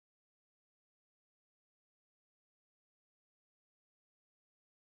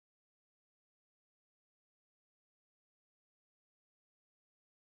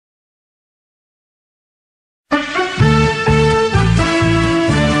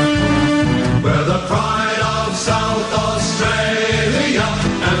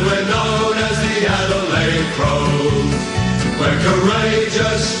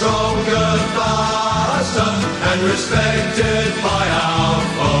respected by our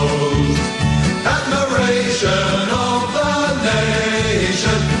foes. Admiration of the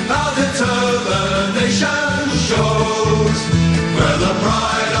nation, our determination shows. We're the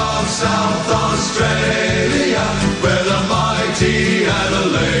pride of South Australia, where the mighty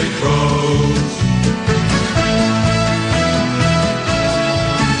Adelaide grows.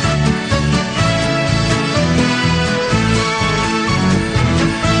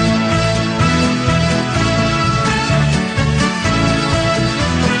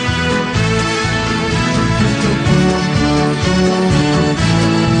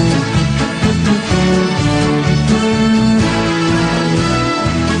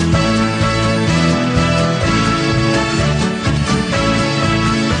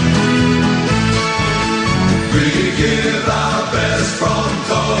 Give our best from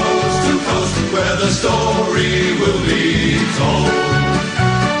coast to coast, where the story will be told.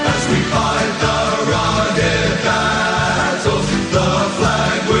 As we fight the rugged battles, the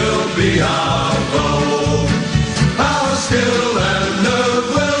flag will be our goal. Our skill and nerve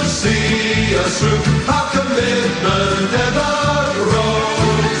will see us through, our commitment never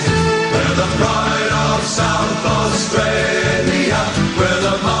grows. We're the pride of South Australia, where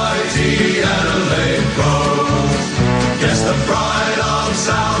the mighty Adelaide grows. Yes, the pride of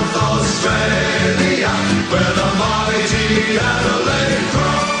South Australia, where the mighty Adelaide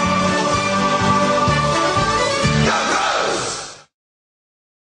grows. Go Crows!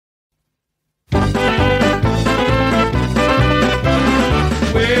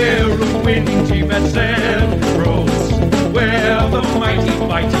 We're a winning team at SANFL. We're the mighty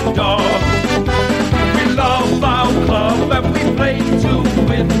fighting dogs. We love our club and we play to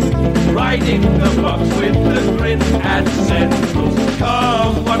win. Riding the box with the grin at SANFL.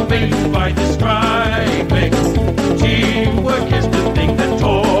 Come what may you find describing. Teamwork is the thing that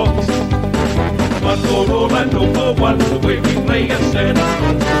talks. One for all and all for one, the way we play at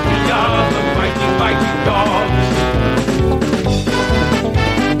SANFL. We are the mighty fighting dogs.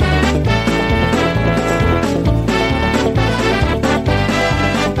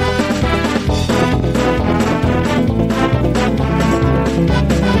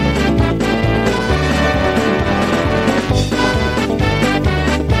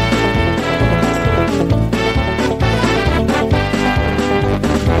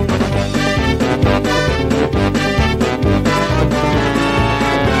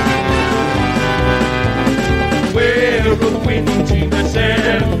 We're a winning team at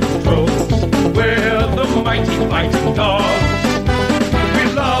SANFL. We're the mighty fighting dogs. We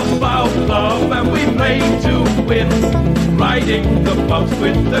love our club and we play to win. Riding the bus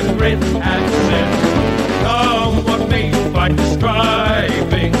with the grin at SANFL. Come what may you find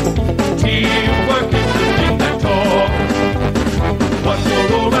describing. Teamwork is the thing that talks. One for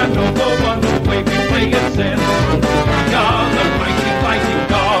all and all for one, the way we play at SANFL. We are the mighty fighting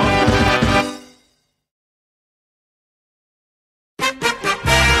dogs.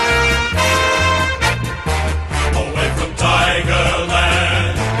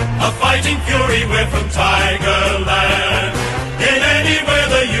 Fighting fury, we're from Tigerland. In any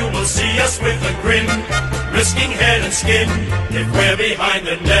weather you will see us with a grin, risking head and skin. If we're behind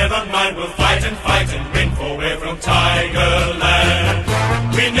then never mind, we'll fight and win, for we're from Tigerland.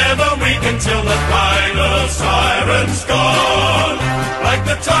 We never weak until the final siren's gone. Like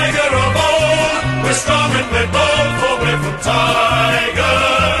the tiger of old, we're strong and we're bold, for we're from Tiger.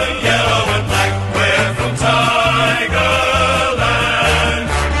 Yellow and black, we're from Tigerland.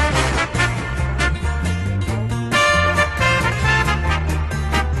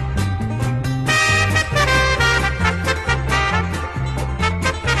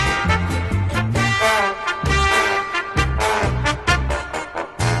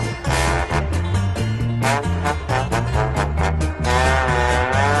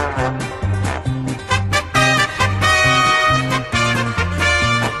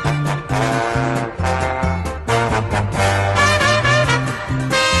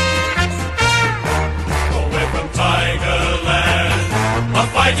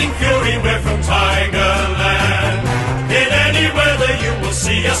 Fighting fury, we're from Tigerland. In any weather you will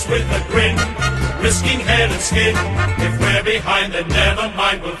see us with a grin, risking head and skin. If we're behind then never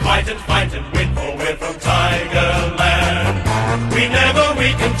mind, we'll fight and win, for we're from Tigerland. We never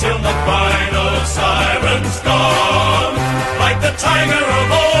weak until the final siren's gone. Like the tiger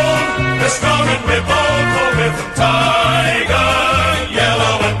of old, we're strong and we're bold, for we're from Tiger.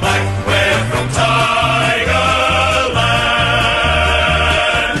 Yellow and black, we're from Tigerland.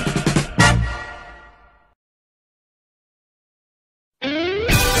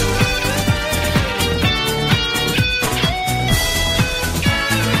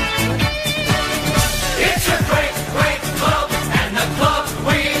 It's a great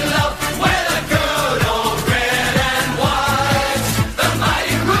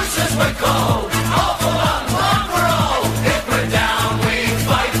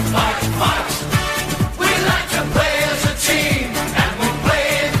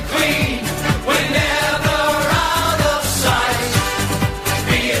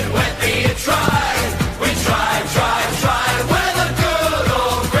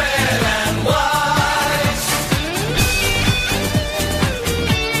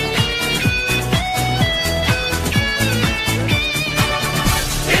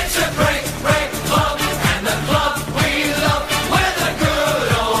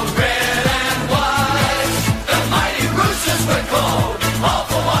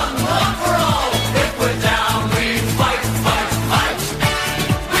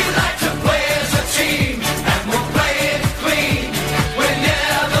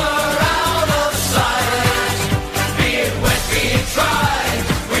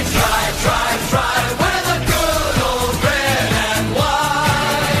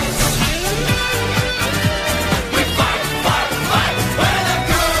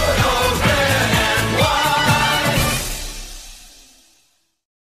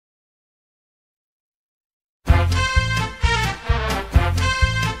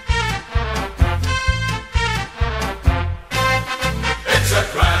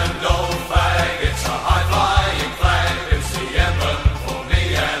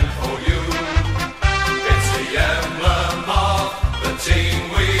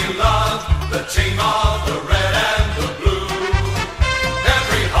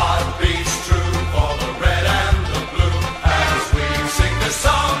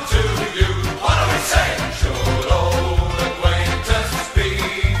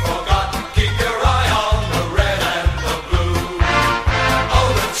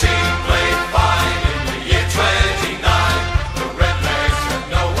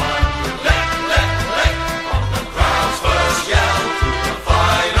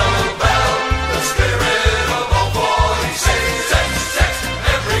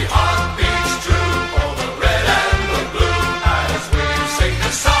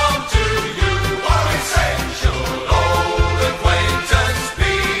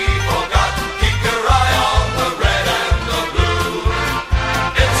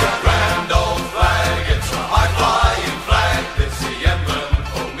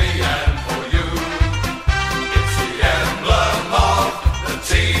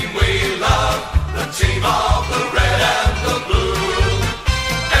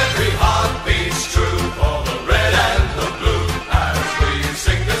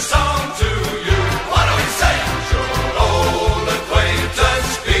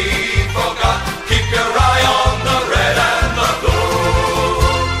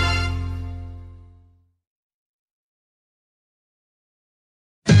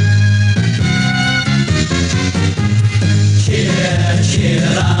cheer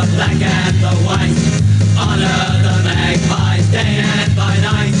the black and the white, honor the magpies day and by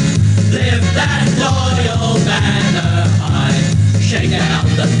night. Lift that loyal banner high, shake out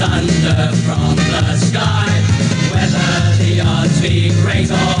the thunder from the sky. Whether the odds be great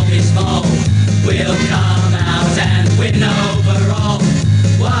or be small, we'll come out and win overall.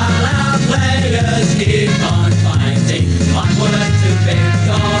 While our players keep on fighting, onward to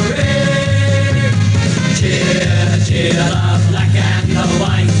victory. Cheer, cheer the black and the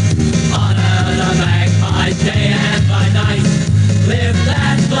white, honor the magpies day and by night. Lift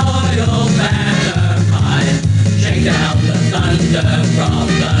that loyal banner high, shake down the thunder from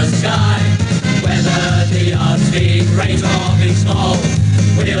the sky. Whether the odds be great or be small,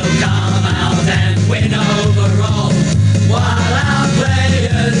 we'll come out and win overall. While our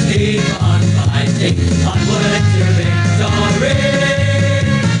players keep on fighting, onward to victory.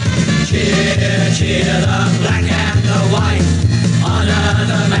 Cheer, cheer the black and the white, honor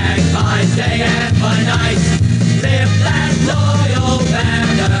the magpies day and by night. Lift that loyal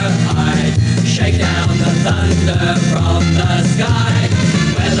banner high, shake down the thunder from the sky.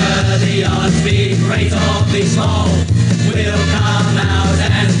 Whether the odds be great or be small, we'll come out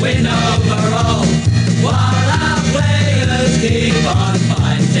and win overall. While our players keep on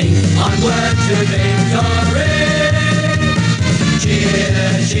fighting, onward to victory.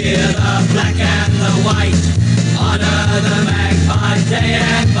 Cheer, cheer the black and the white, honor the magpies day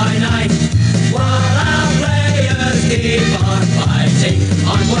and by night. While our players keep on fighting,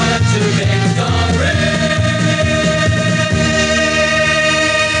 onward to victory.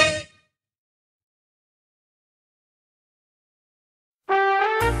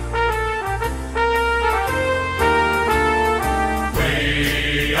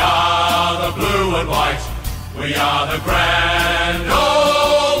 We are the grand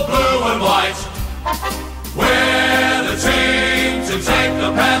old blue and white. We're the team to take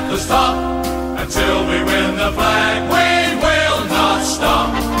the Panthers' top. Until we win the flag, we will not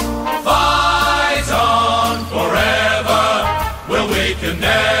stop. Fight on forever, we'll weaken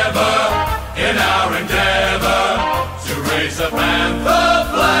never in our endeavor to raise the Panther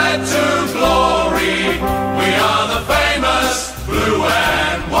flag to glory. We are the famous blue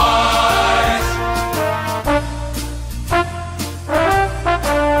and white.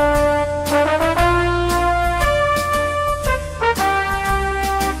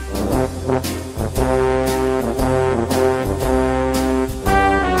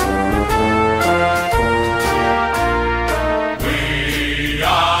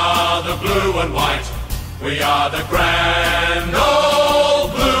 We are the grand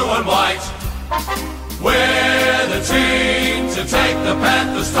old blue and white. We're the team to take the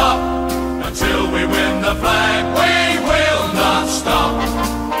Panthers' top. Until we win the flag, we will not stop.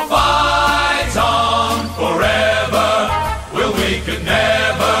 Fight on forever, we'll weaken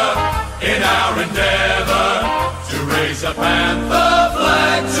never in our endeavor to raise the Panther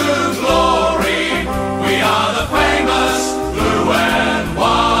flag to glory. We are the famous blue and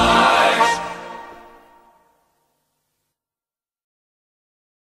white.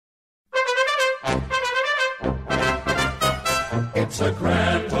 It's a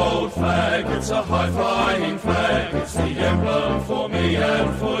grand old flag, it's a high-flying flag, it's the emblem for me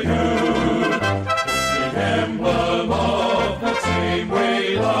and for you. It's the emblem of the team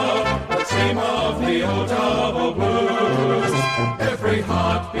we love, the team of the old double blues. Every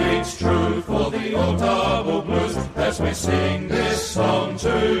heart beats true for the old double blues as we sing this song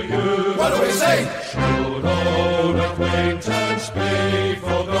to you. What do we sing? Should old acquaintance be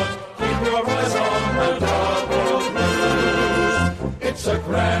forgot, keep your eyes on the double blues. It's a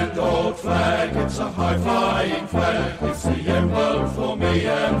grand old flag, it's a high-flying flag, it's the emblem for me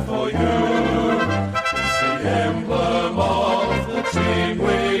and for you. It's the emblem of the team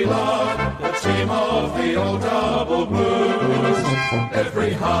we love, the team of the old double blues.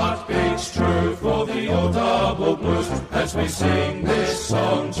 Every heart beats true for the old double blues as we sing this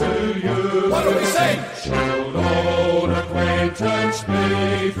song to you. What do we sing? Should old acquaintance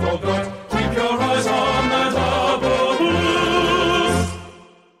be forgot, keep your eyes on the double blues.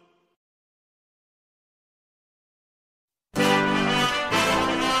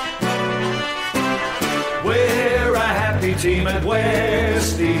 We're a happy team at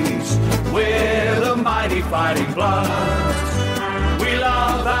Westies. We're the mighty Fighting Bloods. We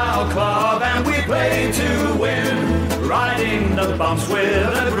love our club and we play to win, riding the bumps with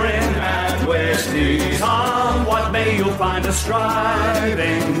a grin. At Westies, on what may you'll find us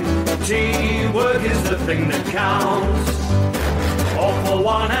striving. Teamwork is the thing that counts. All for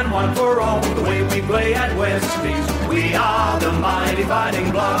one and one for all, the way we play at Westies. We are the mighty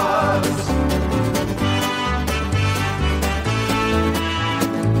Fighting Bloods.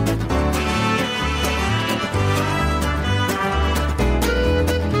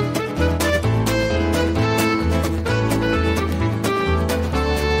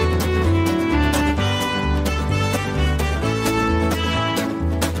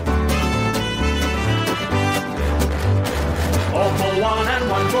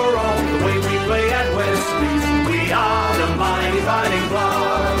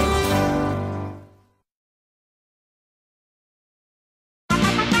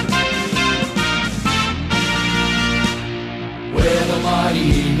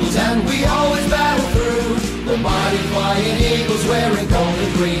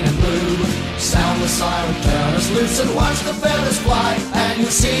 loose and watch the feathers fly, and you'll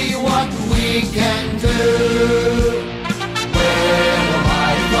see